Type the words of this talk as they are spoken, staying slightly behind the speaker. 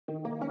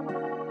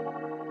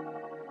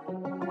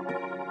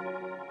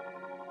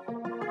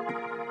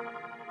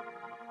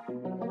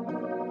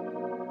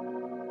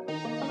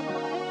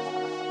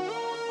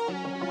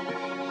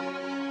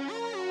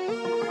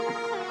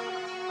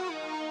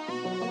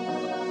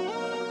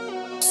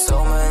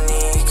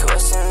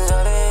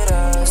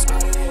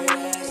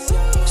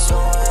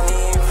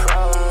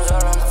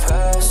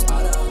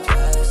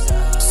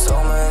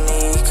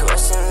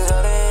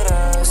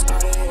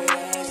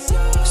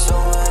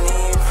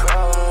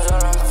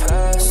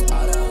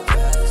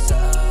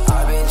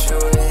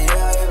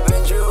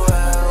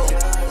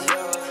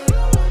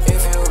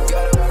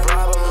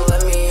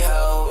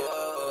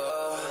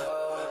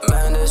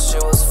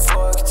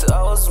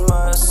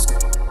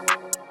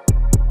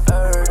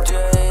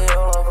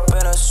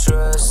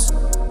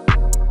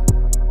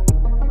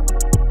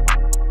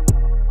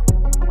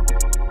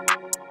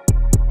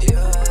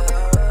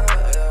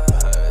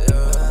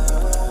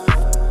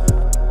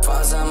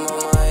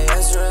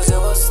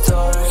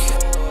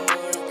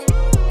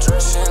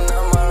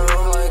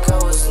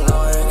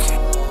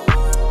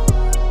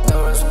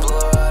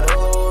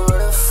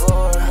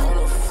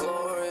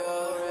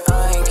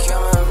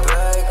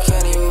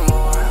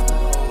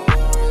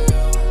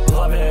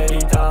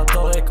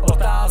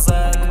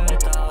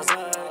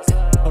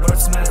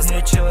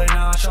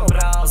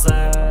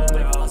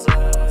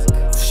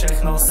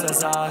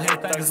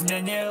tak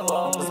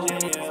změnilo.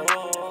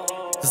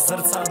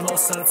 Zrcadlo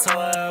se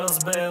celé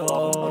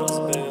rozbilo.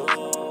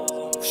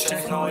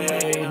 Všechno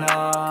je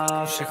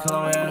jinak,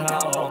 všechno je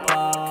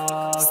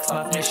naopak.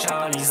 Snad mě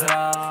šálí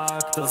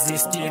zrak, to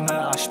zjistíme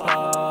až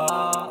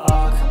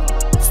pak.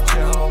 Z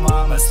čeho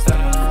máme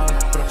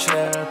strach, proč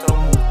je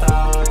tomu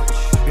tak?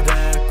 Kde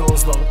je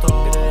kouzlo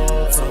to,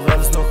 co ve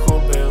vzduchu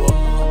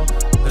bylo?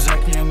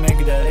 Řekni mi,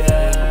 kde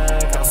je,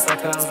 kam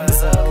sakra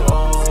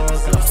zmizelo,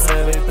 kam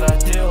se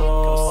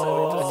vytratilo.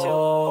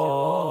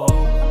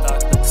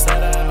 Tak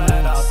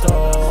sereme na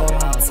to,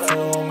 na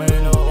celou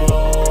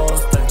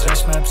minulost. Teď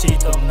řešme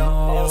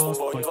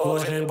přítomnost, pojď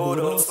tvořit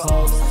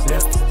budoucnost.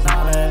 Hvězd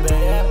na nebi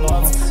je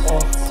moc,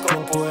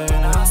 odkopuje